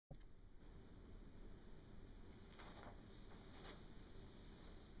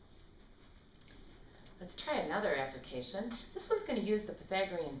Let's try another application. This one's going to use the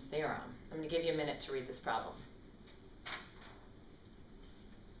Pythagorean theorem. I'm going to give you a minute to read this problem.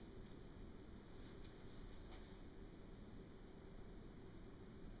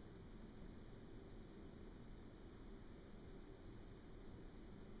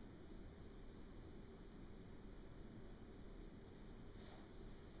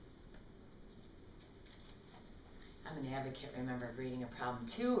 I'm an advocate, remember, of reading a problem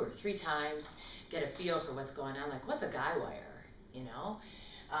 2 or 3 times, get a feel for what's going on, like what's a guy wire, you know?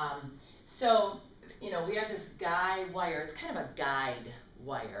 We have this guy wire, it's kind of a guide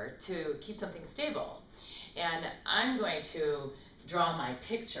wire to keep something stable. And I'm going to draw my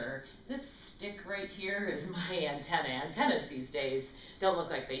picture. This stick right here is my antenna. Antennas these days don't look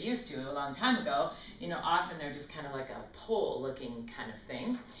like they used to a long time ago. Often they're just kind of like a pole looking kind of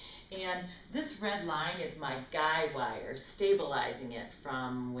thing. And this red line is my guy wire, stabilizing it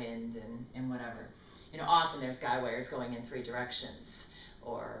from wind and whatever. Often there's guy wires going in 3 directions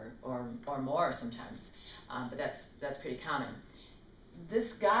or more sometimes, but that's pretty common.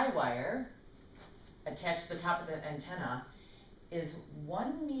 This guy wire attached to the top of the antenna is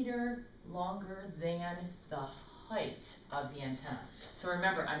 1 meter longer than the height of the antenna. So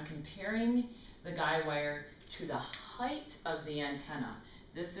remember, I'm comparing the guy wire to the height of the antenna.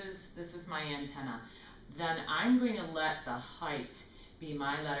 This is my antenna. Then I'm going to let the height be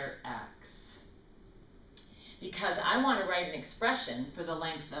my letter x, because I want to write an expression for the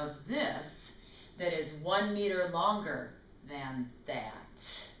length of this that is 1 meter longer than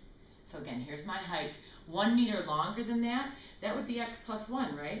that. So again, here's my height. 1 meter longer than that would be x plus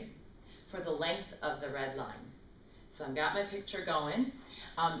 1, right? For the length of the red line. So I've got my picture going.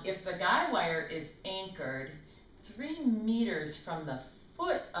 If the guy wire is anchored 3 meters from the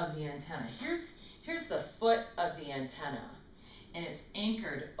foot of the antenna. Here's the foot of the antenna, and it's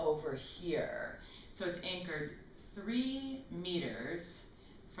anchored over here. So it's anchored 3 meters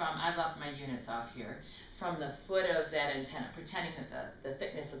from, I've left my units off here, from the foot of that antenna, pretending that the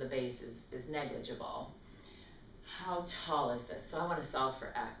thickness of the base is negligible. How tall is this? So I want to solve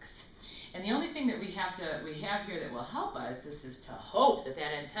for x. And the only thing that we have here that will help us is to hope that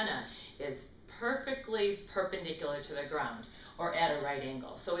that antenna is perfectly perpendicular to the ground or at a right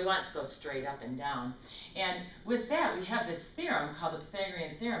angle. So we want it to go straight up and down. And with that, we have this theorem called the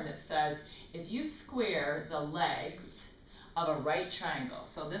Pythagorean theorem that says if you square the legs of a right triangle,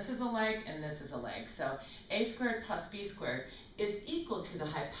 so this is a leg and this is a leg, so a squared plus b squared is equal to the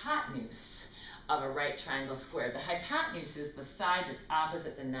hypotenuse of a right triangle squared. The hypotenuse is the side that's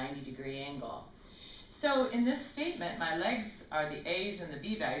opposite the 90-degree angle. So in this statement, my legs are the a's and the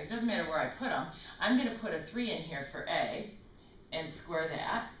b values. It doesn't matter where I put them. I'm going to put a 3 in here for a and square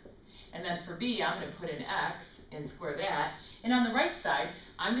that. And then for b, I'm going to put in x and square that. And on the right side,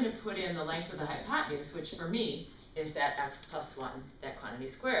 I'm going to put in the length of the hypotenuse, which for me is that x plus 1, that quantity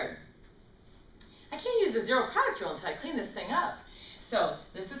squared. I can't use the zero product rule until I clean this thing up. So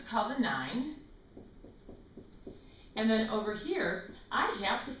this is called the 9. And then over here, I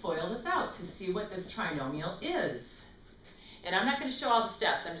have to FOIL this out to see what this trinomial is. And I'm not going to show all the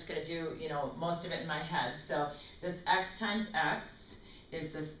steps. I'm just going to do, most of it in my head. So this x times x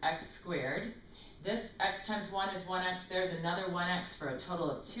is this x squared. This x times 1 is 1x. There's another 1x for a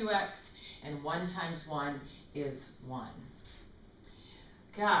total of 2x. And 1 times 1 is 1.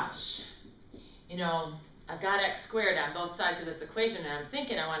 Gosh, I've got x squared on both sides of this equation, and I'm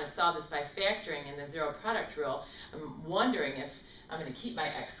thinking I want to solve this by factoring in the zero product rule. I'm wondering if I'm going to keep my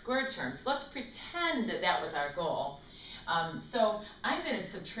x squared terms. Let's pretend that was our goal. So I'm going to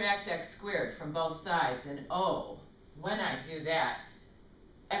subtract x squared from both sides, and when I do that,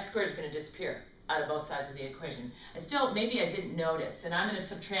 x squared is going to disappear out of both sides of the equation. Maybe I didn't notice, and I'm going to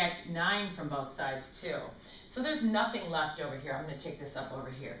subtract 9 from both sides too. So there's nothing left over here. I'm going to take this up over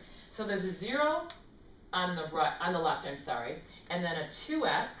here. So there's a 0 on the left, and then a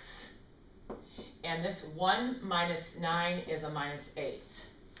 2x, and this 1 minus 9 is a minus 8.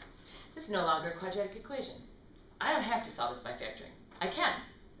 This is no longer a quadratic equation. I don't have to solve this by factoring. I can.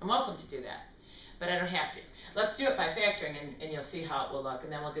 I'm welcome to do that, but I don't have to. Let's do it by factoring, and you'll see how it will look,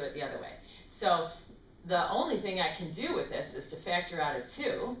 and then we'll do it the other way. So the only thing I can do with this is to factor out a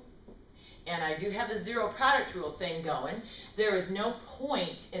 2. And I do have the zero product rule thing going. There is no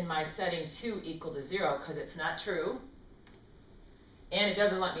point in my setting 2 equal to 0 because it's not true. And it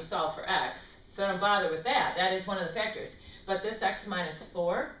doesn't let me solve for x. So I don't bother with that. That is one of the factors. But this x minus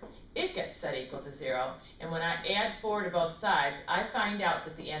 4, it gets set equal to 0. And when I add 4 to both sides, I find out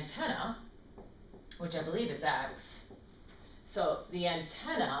that the antenna, which I believe is x, so the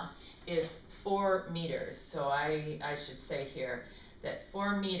antenna is 4 meters. So I should say here that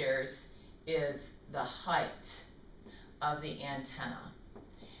 4 meters is the height of the antenna.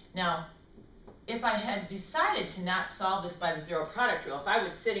 Now, if I had decided to not solve this by the zero product rule, if I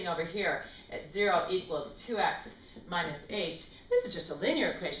was sitting over here at 0 equals 2x minus 8, this is just a linear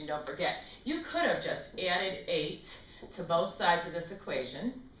equation, don't forget. You could have just added 8 to both sides of this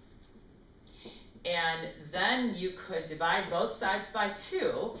equation, and then you could divide both sides by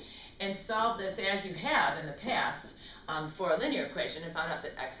 2 and solve this as you have in the past for a linear equation, and found out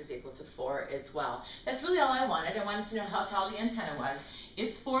that x is equal to 4 as well. That's really all I wanted. I wanted to know how tall the antenna was.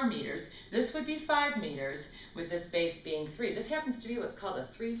 It's 4 meters. This would be 5 meters with this base being 3. This happens to be what's called a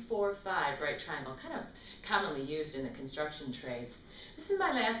 3-4-5 right triangle, kind of commonly used in the construction trades. This is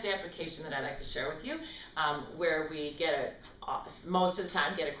my last application that I'd like to share with you, where we get most of the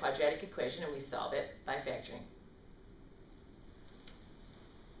time get a quadratic equation and we solve it by factoring.